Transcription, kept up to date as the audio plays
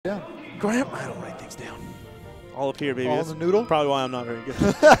Yeah. Graham, I don't write things down. All up here, baby. All in the noodle? Probably why I'm not very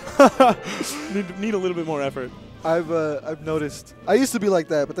good. need a little bit more effort. I've noticed. I used to be like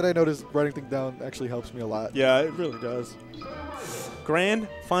that, but then I noticed writing things down actually helps me a lot. Yeah, it really does. Grand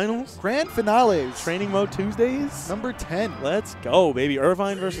finals. Grand finales. Training mode Tuesdays. Number 10. Let's go, baby.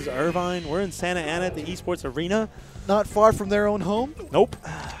 Irvine versus Irvine. We're in Santa Ana at the Esports Arena. Not far from their own home. Nope.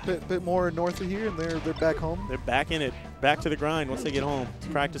 Bit more north of here, and they're back home. They're back in it. Back to the grind once they get home.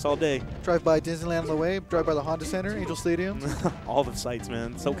 Practice all day. Drive by Disneyland on the way. Drive by the Honda Center, Angel Stadium. All the sites,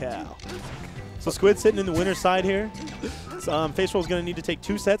 man. SoCal. So Squid sitting in the winner's side here. Faceroll's going to need to take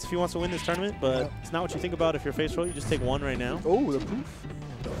 2 sets if he wants to win this tournament, but it's not what you think about if you're Faceroll. You just take 1 right now. Oh, the poof.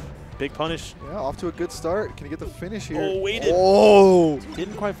 Big punish. Yeah, off to a good start. Can he get the finish here? Oh, waited. Oh!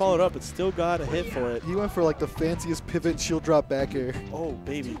 Didn't quite follow it up, but still got a hit for it. He went for like the fanciest pivot shield drop back air. Oh,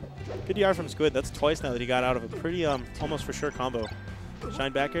 baby. Good DR from Squid. That's twice now that he got out of a pretty almost for sure combo.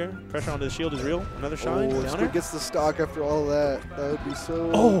 Shine back air. Pressure onto the shield is real. Another shine. Oh, Squid gets the stock after all of that. That would be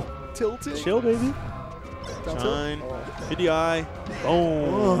so tilting. Chill, baby. Down Shine. tilt. Oh. Good DI.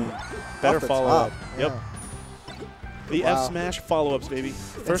 Boom. Better follow up. Yep. The F smash follow-ups, baby.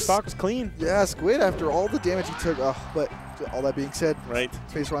 First stock was clean. Yeah, Squid after all the damage he took. But all that being said, right.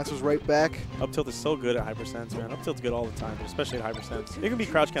 Faceroll answers right back. Up tilt is so good at high percents, man. Up tilt's good all the time, but especially at high percents. It can be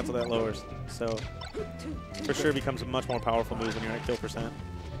crouch canceled at lowers, so for sure becomes a much more powerful move when you're at kill percent.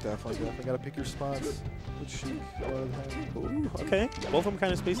 Definitely got to pick your spots. Good Sheik. Ooh, okay. Both of them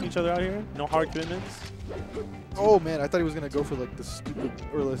kind of spacing each other out here. No hard commitments. Oh man, I thought he was gonna go for like the stupid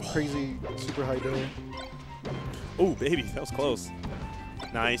or the crazy super high day. Oh baby, that was close.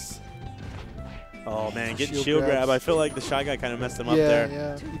 Nice. Oh man, getting shield grabs. grab. I feel like the Shy Guy kind of messed him up there.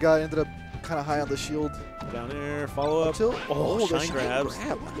 Yeah, he got ended up kind of high on the shield. Down there, follow up. Oh, shine grabs.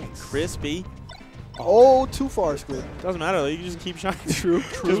 Nice. Crispy. Oh, too far, Squid. Doesn't matter though. You can just keep shining. True.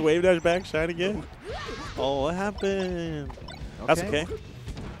 Just wave dash back, shine again. Oh, what happened? Okay. That's okay.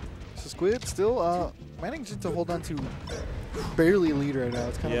 So Squid still managing to hold on to barely a lead right now.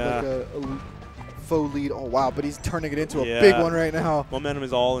 It's kind of like a faux lead. Oh wow, but he's turning it into a big one right now. Momentum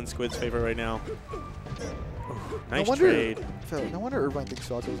is all in Squid's favor right now. Nice trade. No wonder Irvine thinks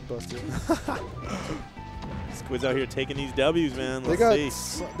Falco is busted. Squid's out here taking these W's, man. Let's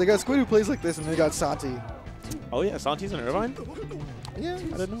see. They got Squid who plays like this, and they got Santi. Oh yeah, Santi's in Irvine? Yeah, I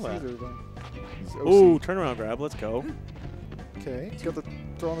didn't know that. Ooh, turnaround grab. Let's go. Okay, he's got the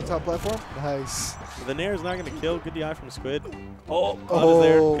throw on the top platform. Nice. The Nair is not going to kill. Good DI from Squid. Oh,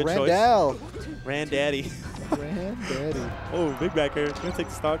 there. Good Randall. choice. Randaddy. Randaddy. Oh, big back air. Going to take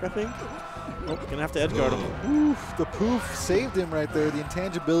the stock, I think. Oh, going to have to edge guard him. Oof, the poof saved him right there. The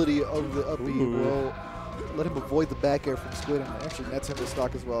intangibility of the up B will let him avoid the back air from Squid and actually nets him the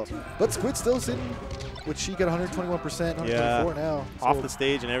stock as well. But Squid still sitting with Sheik at 121%, 124 now. So off the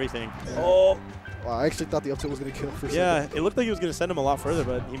stage and everything. Oh. Wow, I actually thought the up tilt was going to kill him for a second. Yeah, it looked like he was going to send him a lot further,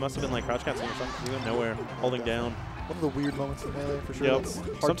 but he must have been like crouch canceling or something. He went nowhere, holding down. One of the weird moments in Melee, for sure. Yep.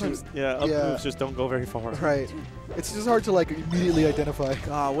 Sometimes, up moves just don't go very far. Right. It's just hard to like immediately identify.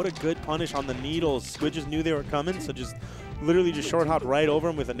 God, what a good punish on the needles. Squid just knew they were coming, so just literally just short hopped right over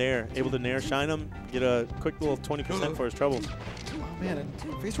him with a Nair. Able to Nair shine him, get a quick little 20% for his troubles. Oh man, and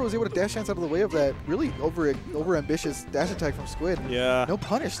Faceroll was able to dash dance out of the way of that really over ambitious dash attack from Squid. Yeah. No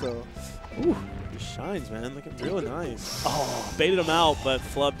punish though. Ooh. Shines, man. Looking really nice. Oh, baited him out, but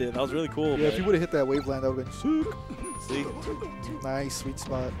flubbed it. That was really cool. Yeah, if you would have hit that wave land, that would have been sick. See? Nice, sweet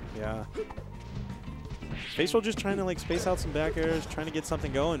spot. Yeah. Faceroll just trying to like space out some back airs, trying to get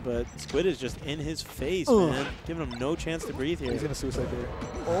something going, but Squid is just in his face, man. Giving him no chance to breathe here. He's going to suicide there.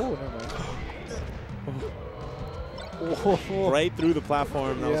 Oh, never mind. Right through the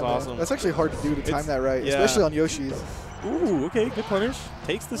platform. That was awesome. That's actually hard to do to time that right, especially on Yoshi's. Ooh, okay, good punish.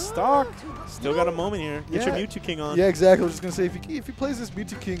 Takes the stock. Still got a moment here. Get your Mewtwo King on. Yeah, exactly. I was just going to say, if he plays this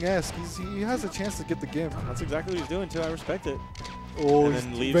Mewtwo King-esque, he has a chance to get the gimp. That's exactly what he's doing, too. I respect it. Oh, and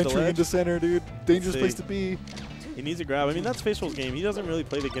then leaves venturing into center, dude. Dangerous place to be. He needs a grab. I mean, that's Faceroll's game. He doesn't really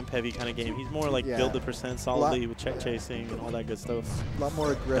play the gimp-heavy kind of game. He's more like build the percent solidly with check chasing and all that good stuff. A lot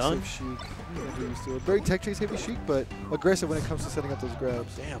more aggressive Sheik. Very tech chase heavy Sheik, but aggressive when it comes to setting up those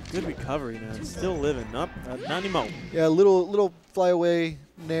grabs. Damn, good recovery, man. Still living. Up, not anymore. Yeah, little fly away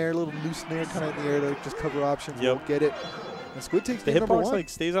Nair, little loose Nair kind of in the air to just cover options. Yep. Get it. And Squid takes the hitbox like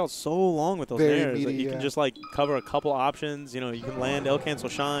stays out so long with those Nairs that you can just like cover a couple options. You know, you can land L cancel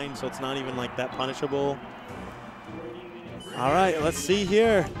shine, so it's not even like that punishable. All right, let's see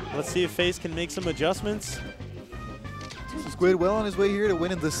here. Let's see if Face can make some adjustments. So Squid well on his way here to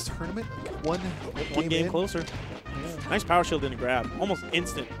win in this tournament. One game closer. Yeah. Nice power shield in a grab. Almost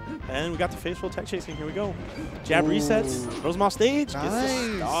instant And we got the Faceroll tech chasing. Here we go. Jab resets. Throws him off stage. Nice. Gets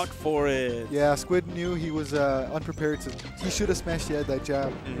the stock for it. Yeah, Squid knew he was unprepared. He should have smashed the head that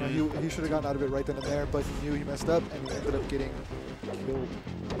jab. Mm-hmm. You know, he should have gotten out of it right then and there, but he knew he messed up and he ended up getting killed.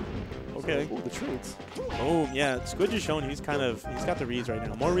 Okay. Oh, the trades. Boom. Yeah, Squid just showing he's got the reads right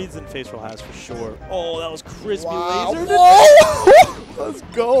now. More reads than Faceroll has for sure. Oh, that was crispy laser. Whoa! Let's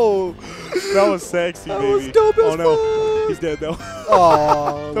go. That was sexy, that baby. Was dope as oh, no. fuck. He's dead, though.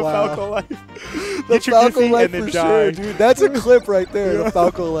 Oh, the wow. Falco life. The Get your Falco Giphy life and then for die. sure, dude. That's a clip right there, the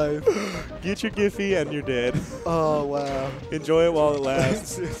Falco life. Get your Giphy and you're dead. Oh, wow. Enjoy it while it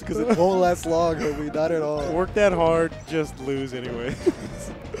lasts. Because it won't last long, homie. Not at all. Work that hard, just lose anyway.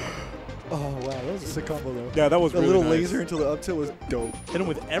 Oh, wow. That was a sick combo, though. Yeah, that was the really little nice. laser into the up tilt was dope. Hit him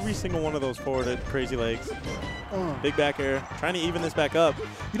with every single one of those forward crazy legs. Oh. Big back air. Trying to even this back up.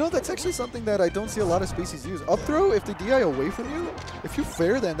 You know, that's actually something that I don't see a lot of species use. Up throw, if they DI away from you, if you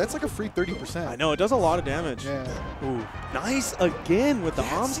fair them, that's like a free 30%. I know, it does a lot of damage. Yeah. Ooh, nice again with the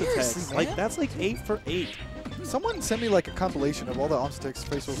arms attacks. Seriously, Like, man. that's like 8 for 8. Someone sent me like a compilation of all the arms attacks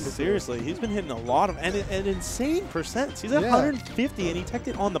Faceroll. Seriously, he's been hitting a lot of, and insane percents. He's at Yeah. 150, and he teched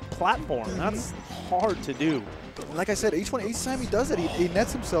it on the platform. That's hard to do. And like I said, each time he does it, he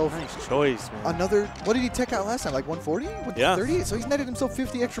nets himself Nice choice, man. another, what did he tech out last time? Like 140? Yeah. 130? So he's netted himself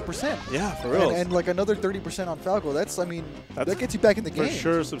 50 extra percent. Yeah, for real. And like another 30% on Falco. That's, I mean, that gets you back in the game. For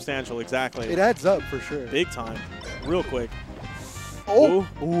sure substantial, exactly. It adds up for sure. Big time. Real quick. Oh,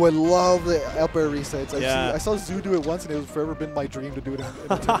 ooh, I love the up air resets. Yeah. I saw Zoo do it once, and it was forever been my dream to do it in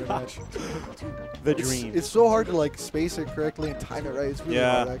a tournament match. The dream. It's so hard to like space it correctly and time it right. It's really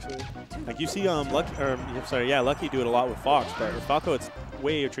hard, actually. Like you see, Lucky do it a lot with Fox, but with Falco, it's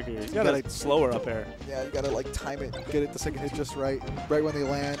way trickier. He's got a slower up air. Yeah, you gotta like time it, get it the second hit just right when they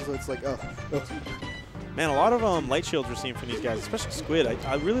land. So it's like, oh. Man, a lot of light shields we're seeing from these guys, especially Squid.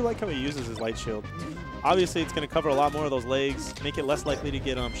 I really like how he uses his light shield. Obviously, it's going to cover a lot more of those legs, make it less likely to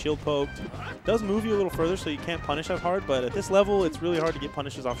get shield poked. Does move you a little further, so you can't punish as hard, but at this level, it's really hard to get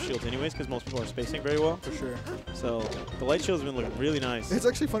punishes off shields anyways, because most people are spacing very well. For sure. So the light shield's been looking really nice. It's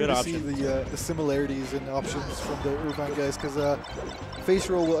actually funny Good to option. see the similarities and options from the Irvine guys, because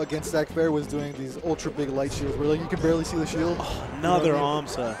Faceroll against Zach Fair was doing these ultra big light shields where like you can barely see the shield. Oh, another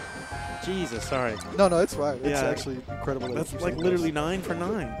AMSA. Jesus, sorry. No, it's fine. It's Yeah. actually incredible. That's like literally 9 for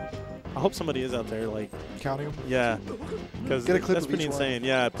 9. I hope somebody is out there like counting them. Yeah, because Get a clip that's of pretty each insane.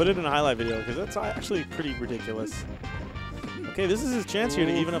 Yeah, put it in a highlight video because that's actually pretty ridiculous. Okay, this is his chance here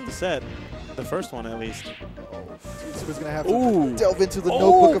to even up the set. The first one, at least. Squid's going to have to delve into the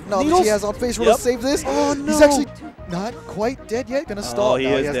notebook of knowledge needles. he has on Faceroll to save this. Oh, no. He's actually not quite dead yet. Going to stall. Oh, he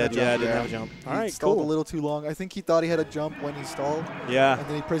no, is has dead. no Yeah, jump. didn't have a jump. All right, He stalled cool. a little too long. I think he thought he had a jump when he stalled. Yeah. And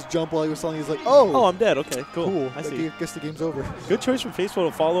then he pressed jump while he was stalling. He's like, oh. I'm dead. Okay, cool. I see. I guess the game's over. Good choice from Faceroll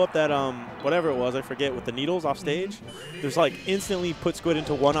to follow up that, whatever it was, I forget, with the needles off stage. There's like instantly put Squid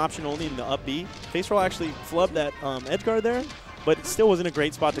into one option only in the up B. Faceroll actually flubbed that edge guard there, but it still was in a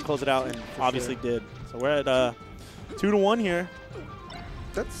great spot to close it out, and obviously did. So we're at 2-1 here.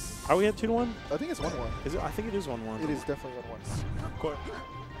 Are we at 2-1? I think it's 1-1. Is it? I think it is 1-1. It is definitely 1-1. Of course.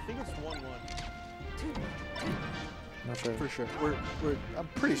 I think it's 1-1. Not sure. For sure. I'm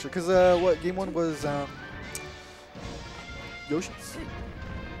pretty sure. Because what game 1 was Yoshi's?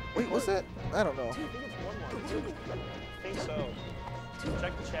 Wait, what's that? I don't know. I think it's 1-1. I think so.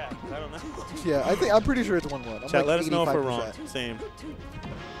 Check the chat. I don't know. Yeah, I'm pretty sure it's 1-1. Chat, let us know if we're wrong. Same.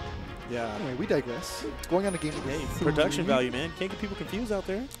 Yeah. Anyway, we digress. Going on to game 3. Production value, man. Can't get people confused out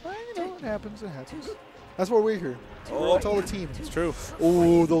there. You know, it happens. It happens. That's why we're here. It's all a team. It's true.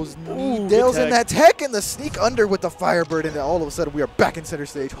 Oh, those nails in that tech and the sneak under with the Firebird, and all of a sudden we are back in center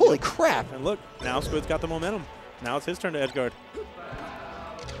stage. Holy crap. And look, now Squid's got the momentum. Now it's his turn to edgeguard.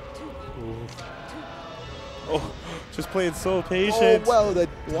 Oh, just playing so patient. Oh, wow.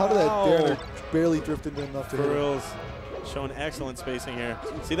 How did that Darren barely drift into enough to hit? For reals. Showing excellent spacing here.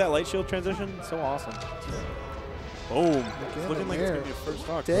 See that light shield transition? So awesome. Boom. It's looking like it's going to be a first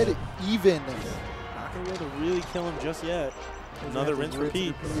stock. Dead even. Not going to be able to really kill him just yet. Another rinse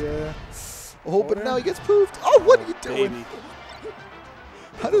repeat. Yeah. Oh, but now he gets poofed. Oh, what are you doing? Baby.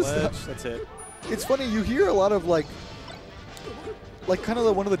 How does that? That's it. It's funny. You hear a lot of like kind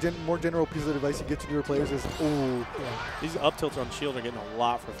of one of the more general pieces of advice you get to newer players is, These up tilts on shield are getting a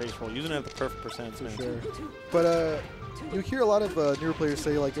lot for Faceroll. Using it at the perfect percents, man. Sure. But you hear a lot of newer players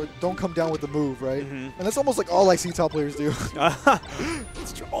say, like, don't come down with the move, right? And that's almost like all I see top players do.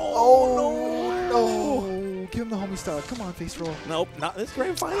 It's true. Oh, no. Give him the homie style. Come on, Faceroll. Nope, not this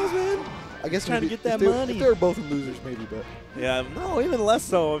grand finals, man. I guess trying to get that money. If they were both losers, maybe, but. Yeah, no, even less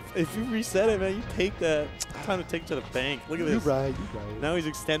so. If you reset it, man, you take that time to take it to the bank. Look at this. You're right. Now he's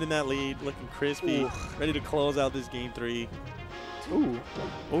extending that lead, looking crispy, ready to close out this game 3. Ooh.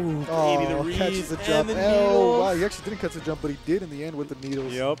 Ooh, oh, baby, the reads catches the jump. and the Oh, needles. wow, he actually didn't catch the jump, but he did in the end with the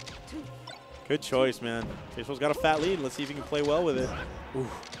needles. Yep. Good choice, man. Faceroll's got a fat lead. Let's see if he can play well with it. Ooh.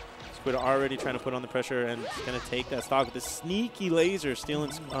 Squid already trying to put on the pressure and going to take that stock with this sneaky laser,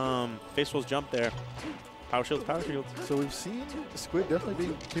 stealing Faceroll's jump there. Power shields, power shields. So we've seen Squid definitely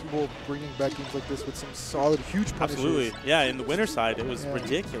being capable of bringing back games like this with some solid, huge punishes. Absolutely. Yeah, in the winner side, it was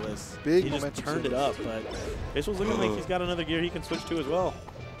ridiculous. Big he just turned it up, but Faceroll's looking like he's got another gear he can switch to as well.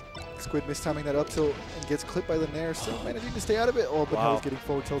 Squid mistiming that up tilt and gets clipped by the Nair, still managing to stay out of it. Oh, but now he's getting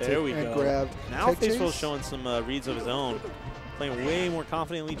forward tilted and grabbed. Now Faceroll's showing some reads of his own. Playing way more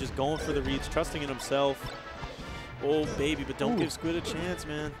confidently, just going for the reads, trusting in himself. Oh, baby, but don't give Squid a chance,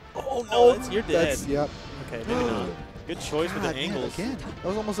 man. Oh, no, you're dead. Yep. Okay, maybe not. Good choice with the angles. Again, that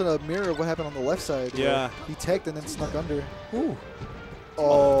was almost a mirror of what happened on the left side. Yeah. He teched and then snuck under. Ooh.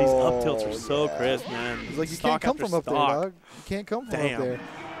 Oh, these up tilts are so crisp, man. He's like, you can't come from up there, dog. You can't come from up there.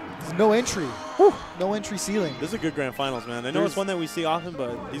 There's no entry. No entry ceiling. This is a good grand finals, man. I know it's one that we see often,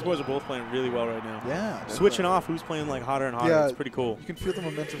 but these boys are both playing really well right now. Yeah. Switching off who's playing like hotter and hotter. It's pretty cool. You can feel the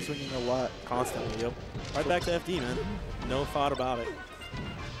momentum swinging a lot. Constantly, yep. Right back to FD, man. No thought about it.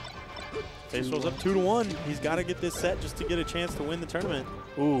 Faceroll's up 2-1. He's got to get this set just to get a chance to win the tournament.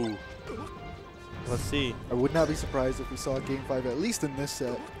 Ooh. Let's see. I would not be surprised if we saw Game 5 at least in this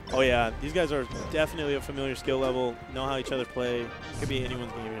set. Oh, yeah. These guys are definitely a familiar skill level, know how each other play. Could be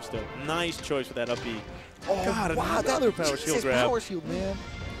anyone's game here still. Nice choice with that up B. Oh, God, wow, another power shield grab. Power shield, man.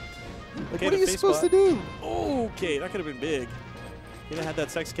 Like, Okay, what are you supposed to do? Okay, that could have been big. He'd have had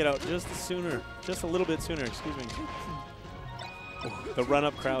that sex kit out just sooner. Just a little bit sooner, excuse me. The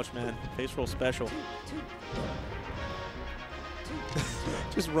run-up crouch, man. Faceroll special.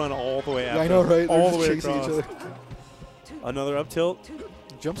 Just run all the way out. Yeah, I know, right? All the They're way just chasing across. each other. Another up tilt.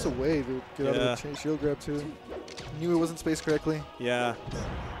 Jumps away to get out of the shield grab, too. Knew it wasn't spaced correctly. Yeah.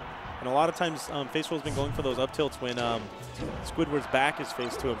 And a lot of times, Faceroll's been going for those up tilts when Squidward's back is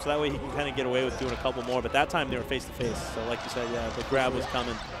faced to him. So that way he can kind of get away with doing a couple more. But that time they were face-to-face. So like you said, yeah, the grab was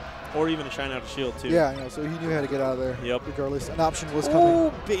coming. Or even a shine out of shield, too. Yeah, I know. So he knew how to get out of there. Yep. Regardless. An option was coming.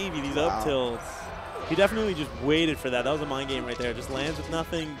 Oh, baby, these up tilts. He definitely just waited for that. That was a mind game right there. Just lands with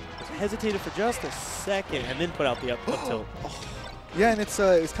nothing. Hesitated for just a second and then put out the up tilt. Yeah, and it's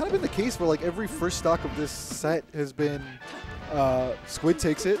kind of been the case where like every first stock of this set has been Squid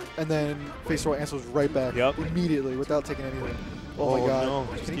takes it and then Faceroll answers right back immediately without taking anything. Oh my God!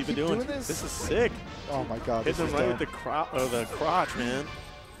 No. Just keep it doing this. This is sick. Oh my God! Hitting him right with the crotch, man.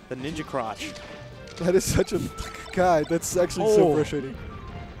 The ninja crotch. That is such a God. That's actually so frustrating.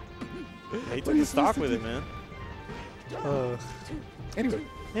 Yeah, he took the stock with it, man. Anyway.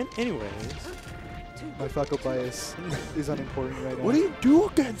 Anyways. My Falco bias is unimportant right now. What do you do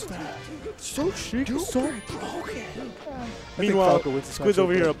against that? So broken. Meanwhile, Squid's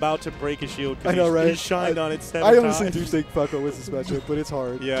over here about to break his shield. I know, right? He shined on it 7 times. I honestly do think Falco wins this matchup, but it's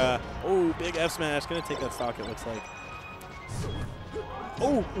hard. Yeah. Oh, big F smash. Gonna take that stock, it looks like.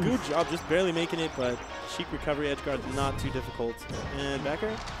 Oh, good job. Just barely making it, but chic recovery edge guard not too difficult. And back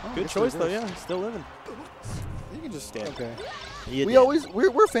air. Good choice, though. Yeah, still living. You can just stand. Okay.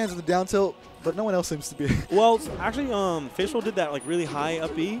 We're fans of the down tilt, but no one else seems to be. Well, actually, Faceroll did that like really high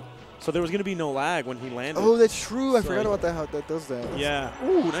up B, so there was gonna be no lag when he landed. Oh, that's true. I forgot about that. How that does that. Yeah.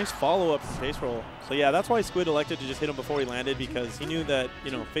 Ooh, nice follow up from Faceroll. So yeah, that's why Squid elected to just hit him before he landed, because he knew that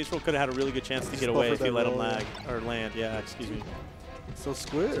Faceroll could have had a really good chance to get away if he let him lag or land. Yeah, excuse me. So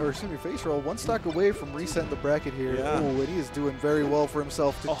Squid, or excuse me, Faceroll, one stock away from resetting the bracket here. Yeah. Oh, and he is doing very well for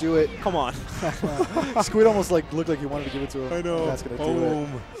himself to do it. Come on. Squid almost looked like he wanted to give it to him. I know. That's going to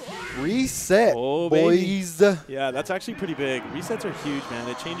do it. Reset, boys. Baby. Yeah, that's actually pretty big. Resets are huge, man.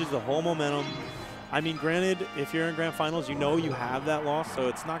 It changes the whole momentum. I mean, granted, if you're in grand finals, you know you have that loss, so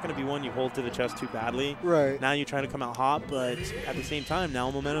it's not going to be one you hold to the chest too badly. Right. Now you try to come out hot, but at the same time, now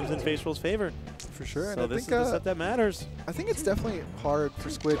momentum's in Faceroll's favor. For sure. So this is the set that matters. I think it's definitely hard for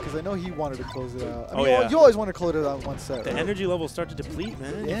Squid because I know he wanted to close it out. I mean, yeah. You always want to close it out in one set. The energy levels start to deplete,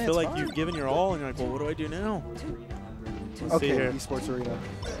 man. You feel like you've given your all, and you're like, well, what do I do now? Let's see here. Esports Arena.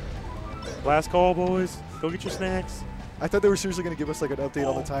 Last call, boys. Go get your snacks. I thought they were seriously going to give us like an update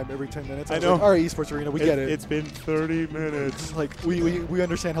all the time, every 10 minutes. I know. Like, all right, Esports Arena, we get it. It's been 30 minutes. Like, we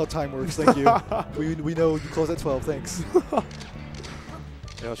understand how time works. Thank you. we know you close at 12. Thanks.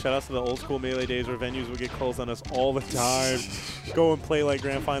 Yo, shout out to the old school Melee days where venues would get closed on us all the time. Go and play like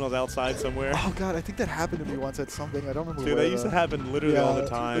grand finals outside somewhere. Oh god, I think that happened to me once at something. I don't remember. Dude, where, that used to happen literally all the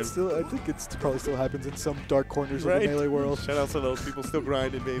time. It's still, I think it probably still happens in some dark corners of the Melee world. Shout out to those people still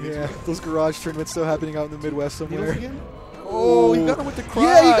grinding, baby. Yeah, those garage tournaments still happening out in the Midwest somewhere. Oh, he got him with the crotch.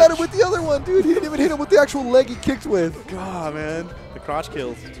 Yeah, he got him with the other one, dude. He didn't even hit him with the actual leg he kicked with. God, man. The crotch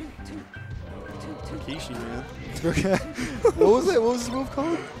kills. Kishi, man. Okay. What was it? What was his move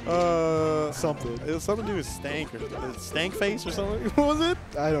called? Something. It was something to do with stank or stank face or something. What was it?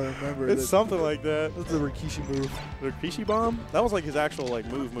 I don't remember. It's something like that. That's the Rikishi move. The Rikishi bomb? That was like his actual like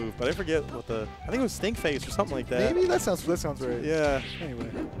move, but I forget what the. I think it was stink face or something like that. Maybe that sounds right. Yeah. Anyway.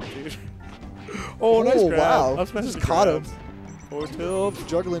 Oh, nice grab. Wow! Just caught him. Forward tilt.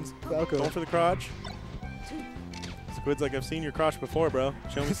 Juggling Falco. Going for the crotch. Squid's like, I've seen your crotch before, bro.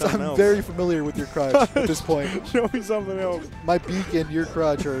 Show me something else. I'm very familiar with your crotch at this point. Show me something else. My beak and your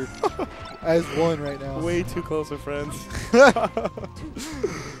crotch are as one right now. Way too close of friends.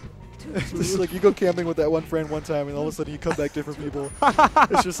 Just like you go camping with that one friend one time, and all of a sudden you come back different people.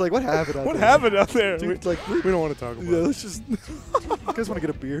 It's just like, what happened out there? What happened out there? Dude, like, we don't want to talk about it. Yeah, let's just. You guys want to get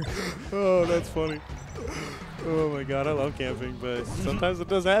a beer? Oh, that's funny. Oh my god, I love camping, but sometimes it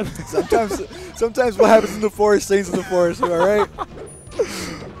does happen. Sometimes what happens in the forest stays in the forest. All right.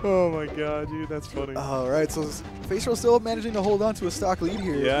 Oh my god, dude, that's funny. All right, so Faceroll still managing to hold on to a stock lead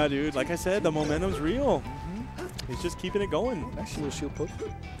here. Yeah, dude. Like I said, the momentum's real. He's just keeping it going. Nice little shield poke.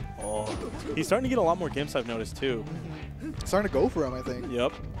 Oh, he's starting to get a lot more gimps, I've noticed too. Starting to go for him, I think.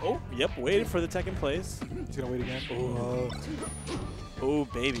 Yep. Oh, yep. Waited for the tech in place. He's gonna wait again. Oh,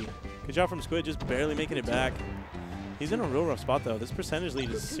 baby. Good job from Squid, just barely making it back. He's in a real rough spot, though. This percentage lead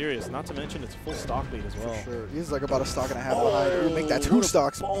is serious, not to mention it's a full stock lead as well. For sure. He's like about a stock and a half behind. We'll make that 2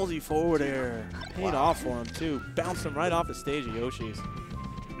 stocks. Ballsy forward air. Paid off for him, too. Bounced him right off the stage of Yoshi's.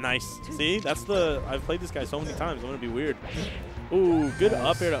 Nice. See? That's the... I've played this guy so many times. I'm going to be weird. Ooh, good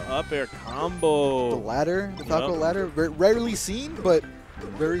up air to up air combo. The ladder, the Falco ladder, very rarely seen, but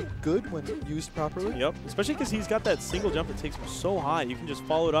very good when used properly. Yep, especially because he's got that single jump that takes him so high. You can just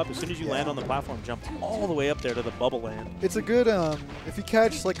follow it up as soon as you land on the platform, jump all the way up there to the bubble land. It's a good, if you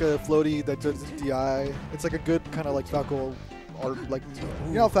catch like a floaty that doesn't DI, it's like a good kind of like Falco, or like,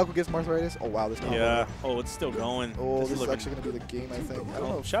 you know how Falco gets arthritis? Oh wow, this combo. Yeah, oh, it's still going. Oh, this is actually going to be the game, I think. I don't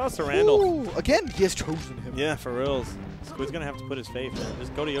know. Shout out to Randall. Ooh, again, he has chosen him. Yeah, for reals. Squid's going to have to put his faith, man.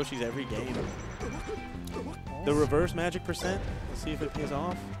 Just go to Yoshi's every game. The reverse magic percent. Let's see if it pays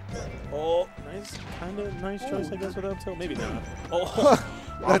off. Oh, nice, kind of nice choice, I guess, with up tilt. Maybe not. Oh,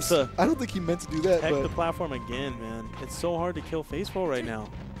 I don't think he meant to do that. Heck the platform again, man. It's so hard to kill Faceroll right now.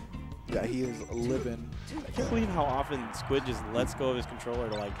 Yeah, he is living. I can't believe how often Squid just lets go of his controller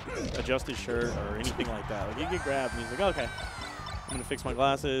to like adjust his shirt or anything like that. Like, he get grabbed and he's like, okay, I'm gonna fix my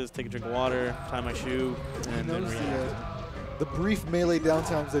glasses, take a drink of water, tie my shoe, and then the brief melee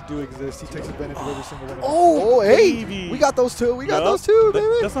downtowns that do exist, he takes advantage of every single one of them. Oh, hey, baby. We got those two. We got those two, baby.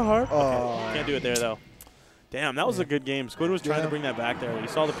 That's not hard. Okay. Can't do it there though. Damn, that was a good game. Squid was trying to bring that back there. You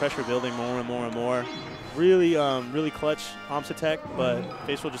saw the pressure building more and more and more. Really, really clutch Omps attack, but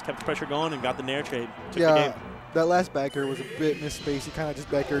Faceroll just kept the pressure going and got the nair trade. Took the game. That last back air was a bit misspaced. He kind of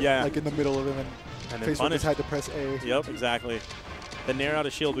just back aired like in the middle of him, and Faceroll just had to press A. Yep, exactly. The nair out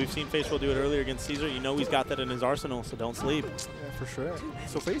of shield. We've seen Faceroll do it earlier against Caesar. You know he's got that in his arsenal, so don't sleep. Yeah, for sure.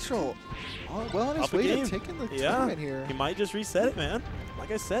 So Faceroll, well on his way to taking the tournament here. He might just reset it, man. Like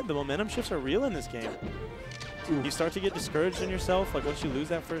I said, the momentum shifts are real in this game. You start to get discouraged in yourself, like once you lose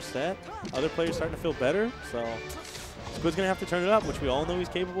that first set, other players starting to feel better, so Squid's going to have to turn it up, which we all know he's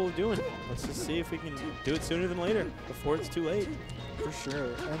capable of doing. Let's just see if we can do it sooner than later, before it's too late. For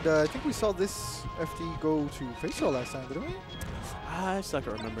sure. And I think we saw this FD go to Faceroll last time, didn't we? I suck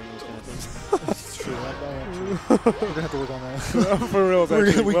at remembering those kind of things. That's true. We're going to have to work on that. For real,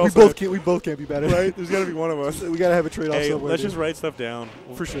 we both can't be better. Right? There's got to be one of us. We got to have a trade-off somewhere. Let's just write stuff down.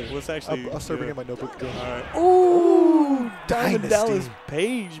 For sure. Let's actually... I'll start bringing my notebook again. All right. Ooh, Diamond Dallas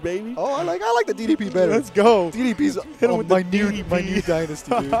Page, baby. Oh, I like the DDP better. Let's go. DDP's my new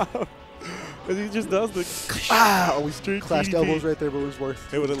dynasty, dude. Because he just does the... always clashed elbows right there, but it was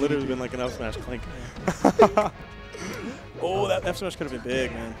worth. It would have literally been like an up smash clink. Oh, that F smash could have been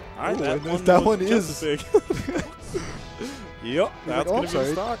big, man. All right, that one is big. Yep, that's gonna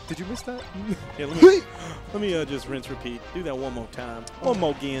be stock. Did you miss that? Yeah, let me just rinse, repeat. Do that one more time. One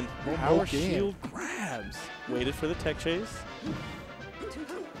more again. Power shield grabs. Waited for the tech chase.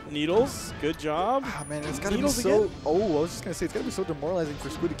 Needles, good job. Ah, man, it's gotta be so. Again? Oh, I was just gonna say it's gotta be so demoralizing for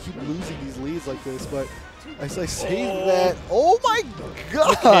Squid to keep losing these leads like this, but I saved that. Oh my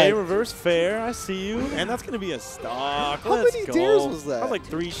god! Okay, reverse fair. I see you. And that's going to be a stock. How many dares was that? That was like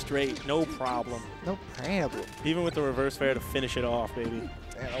 3 straight. No problem. No problem. Even with the reverse fair to finish it off, baby.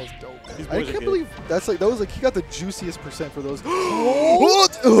 Damn, that was dope. I can't believe that was like he got the juiciest percent for those.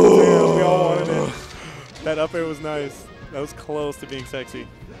 What? Damn, we all wanted it. That up air was nice. That was close to being sexy.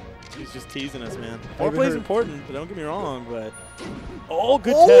 He's just teasing us, man. Foreplay is important, but don't get me wrong. But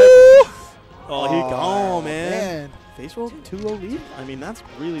good tech. Oh, he gone, man. Faceroll 2-0 lead? I mean, that's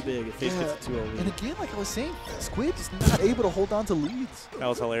really big if Face gets a 2-0 lead. And again, like I was saying, Squid is not able to hold on to leads. That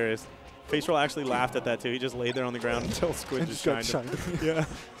was hilarious. Faceroll actually laughed at that, too. He just laid there on the ground until Squid just shined him. Yeah.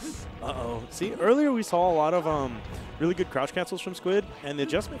 Uh-oh. See, earlier we saw a lot of really good crouch cancels from Squid, and the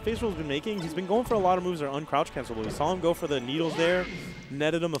adjustment Faceroll's been making, he's been going for a lot of moves that are uncrouch cancelable. We saw him go for the needles there,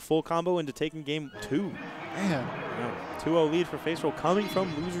 netted him a full combo into taking game 2. Man. Yeah. 2-0 lead for Faceroll coming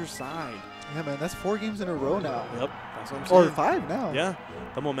from loser's side. Yeah, man, that's 4 games in a row now. Yep, that's what I'm saying. Or 5 now. Yeah,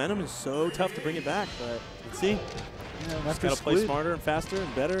 the momentum is so tough to bring it back, but let's see. Yeah, just got to play smarter and faster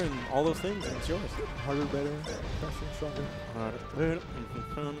and better and all those things, and it's yours. Harder, better, faster, stronger. Harder.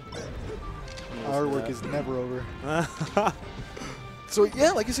 Our work is never over. So,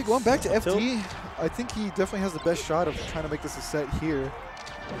 yeah, like you said, going back to FT, I think he definitely has the best shot of trying to make this a set here.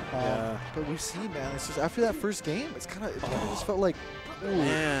 But we've seen, man, it's just after that first game, it just felt like, ooh.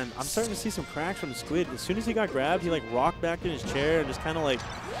 Man, I'm starting to see some cracks from Squid. As soon as he got grabbed, he like rocked back in his chair and just kind of like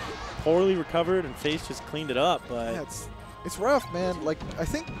poorly recovered, and Face just cleaned it up. But yeah, it's rough, man. Like, I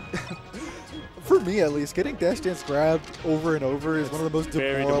think for me at least, getting dash dance grabbed over and over is one of the most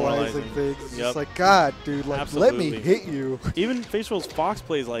demoralizing things. It's just like, God, dude, like, let me hit you. Even Faceroll's Fox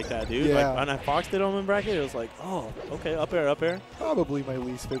plays like that, dude. Yeah. Like, when I Fox did on him in bracket, it was like, oh, okay, up air, up air. Probably my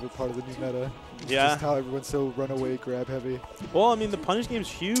least favorite part of the new meta. Yeah. Just how everyone's so runaway grab heavy. Well, I mean, the punish game's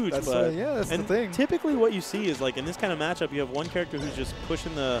huge, that's but that's the thing. Typically what you see is like in this kind of matchup, you have one character who's just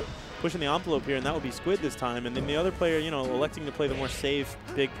pushing the envelope here, and that would be Squid this time, and then the other player, you know, electing to play the more safe,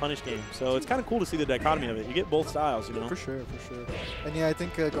 big punish game. So it's kind of cool to see the dichotomy of it. You get both styles, you know. For sure, for sure. And yeah, I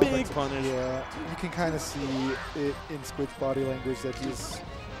think going big punish. Yeah, you can kind of see it in Squid's body language that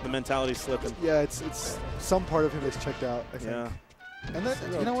the mentality's slipping. Yeah, it's some part of him is checked out, I think. Yeah. And then,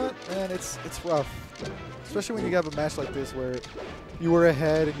 you know what, man, it's rough. Especially when you have a match like this where you were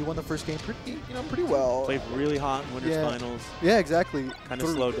ahead and you won the first game pretty well. Played really hot in Winners Finals. Yeah, exactly. Kind of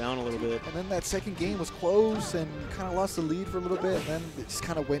slowed down a little bit. And then that second game was close and kind of lost the lead for a little bit, and then it just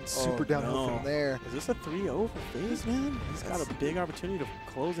kind of went super downhill from there. Is this a 3-0 for FaZe, man? He's got a big opportunity to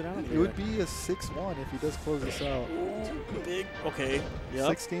close it out here. It would be a 6-1 if he does close this out. Big, okay. Yep.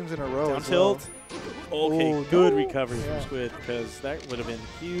 6 games in a row. Down tilt. Okay, good recovery from Squid, because that would have been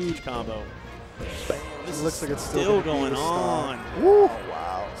a huge combo. This looks like it's still going on. Oh,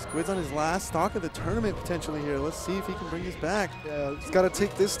 wow. Squid's on his last stock of the tournament potentially here. Let's see if he can bring this back. Yeah, he's got to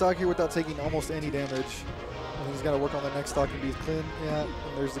take this stock here without taking almost any damage. And he's got to work on the next stock and be clean. Yeah,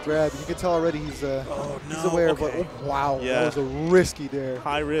 and there's the grab. You can tell already he's aware, but wow, that was a risky dare.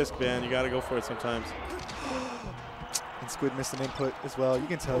 High risk, man. You got to go for it sometimes. And Squid missed an input as well. You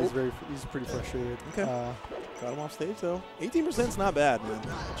can tell he's pretty frustrated. Okay. Got him off stage though. 18% is not bad, man.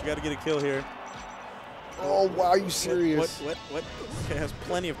 But you got to get a kill here. Oh, wow, are you serious? What? Okay, has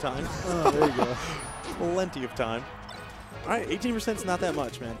plenty of time. Oh, there you go. Plenty of time. All right, 18% is not that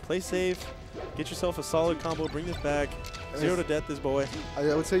much, man. Play safe. Get yourself a solid combo. Bring this back. 0 to death this boy.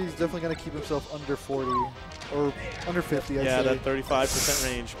 I would say he's definitely going to keep himself under 40 or under 50, I'd say. Yeah, that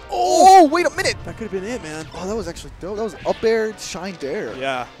 35% range. Oh, wait a minute. That could have been it, man. Oh, that was actually dope. That was up air, shine dare.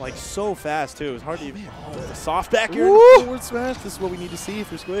 Yeah, like so fast, too. It was hard to even. Oh, the soft back here. Forward smash. This is what we need to see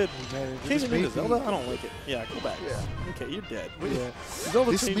for Squid. Changing into Zelda? I don't like it. Yeah, go back. Yeah. Okay, you're dead. Yeah.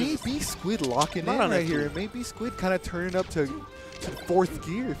 Zelda this may be Squid locking in right here. It may be Squid kind of turning up to fourth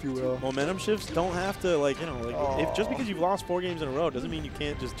gear, if you will. Momentum shifts don't have to, like, you know, like if just because you've lost 4 games in a row doesn't mean you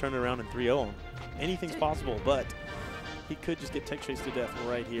can't just turn it around and 3-0. Anything's possible, but he could just get tech chased to death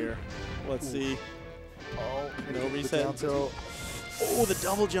right here. Let's see. Oh, no reset. Oh, the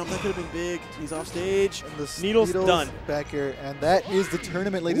double jump. That could have been big. He's off stage. And the Needles done. Back air. And that is the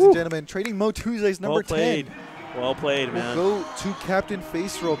tournament, ladies and gentlemen. Trading Mode Tuesdays number 10. Well played, man. We'll go to Captain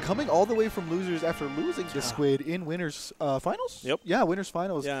Faceroll, coming all the way from losers after losing to Squid in winners finals. Yep. Yeah, winners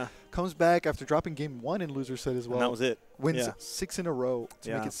finals. Yeah. Comes back after dropping game 1 in loser set as well. And that was it. Wins 6 in a row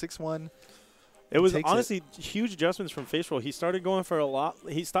to make it 6-1. It was honestly huge adjustments from Faceroll. He started going for a lot.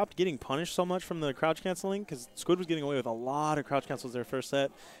 He stopped getting punished so much from the crouch canceling because Squid was getting away with a lot of crouch cancels their first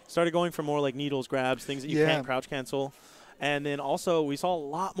set. Started going for more like needles, grabs, things that you can't crouch cancel. And then also we saw a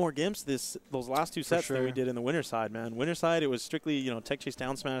lot more gimps those last two sets than we did in the winner side, man. Winner side, it was strictly, you know, tech chase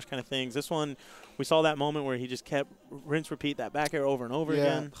down smash kind of things. This one, we saw that moment where he just kept rinse repeat that back air over and over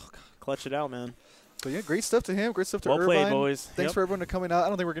again. Clutch it out, man. But yeah, great stuff to him. Great stuff to Irvine. Well played, boys. Thanks for everyone coming out. I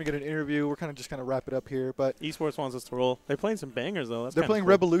don't think we're going to get an interview. We're kind of just going to wrap it up here. But Esports wants us to roll. They're playing some bangers, though. They're playing cool.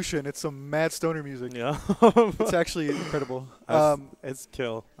 Revolution. It's some mad stoner music. Yeah. It's actually incredible. It's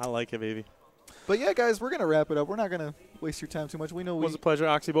kill. I like it, baby. But yeah, guys, we're going to wrap it up. We're not going to waste your time too much. We know it was a pleasure,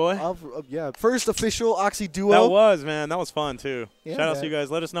 Oxy boy. Yeah, first official Oxy duo. That was, man. That was fun, too. Yeah, shout out to you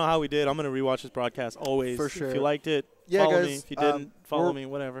guys. Let us know how we did. I'm going to rewatch this broadcast always. For sure. If you liked it, yeah, follow guys, me. If you didn't, follow me,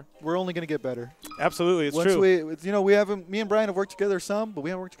 whatever. We're only going to get better. Absolutely, it's true. You know, we haven't. Me and Brian have worked together some, but we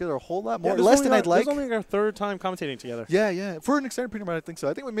haven't worked together a whole lot more. Less than I'd like. This is only our third time commentating together. Yeah. For an extended period, I think so.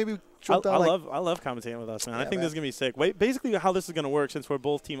 I think we maybe. I love commentating with us, man. I think this is gonna be sick. Basically, how this is gonna work, since we're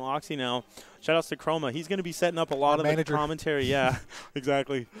both Team OXY now. Shout outs to Chroma. He's gonna be setting up a lot of the commentary. Yeah,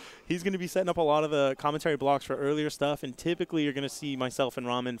 exactly. He's gonna be setting up a lot of the commentary blocks for earlier stuff, and typically you're gonna see myself and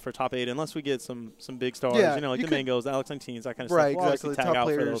Ramen for top 8, unless we get some big stars. Yeah, you know, like the Mangoes, Alex Teens, that kind of right, stuff. We'll exactly. tag Top out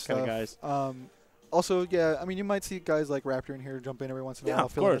players for those kind of guys. Also, yeah, I mean, you might see guys like Raptor in here jump in every once in a while,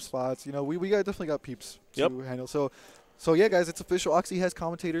 fill in spots. You know, we definitely got peeps to handle. So yeah, guys, it's official. OXY has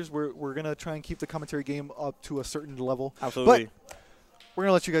commentators. We're gonna try and keep the commentary game up to a certain level. Absolutely. But we're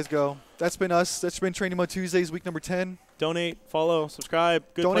gonna let you guys go. That's been us. That's been Training Mode Tuesdays, week number 10. Donate, follow, subscribe.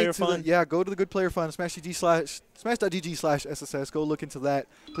 Good Player Fun. Go to the Good Player Fund. Smash.gg/SSS. Go look into that.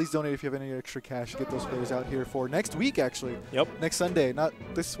 Please donate if you have any extra cash to get those players out here for next week, actually. Yep. Next Sunday. Not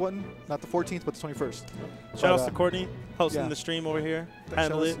this one, not the 14th, but the 21st. Shout outs to Courtney hosting the stream over here.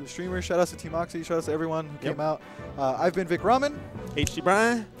 Shout outs to the streamers. Shout outs to Team OXY. Shout outs to everyone who came out. I've been Vic Ramen. HD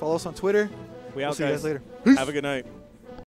Brian. Follow us on Twitter. We out, see you guys later. Peace. Have a good night.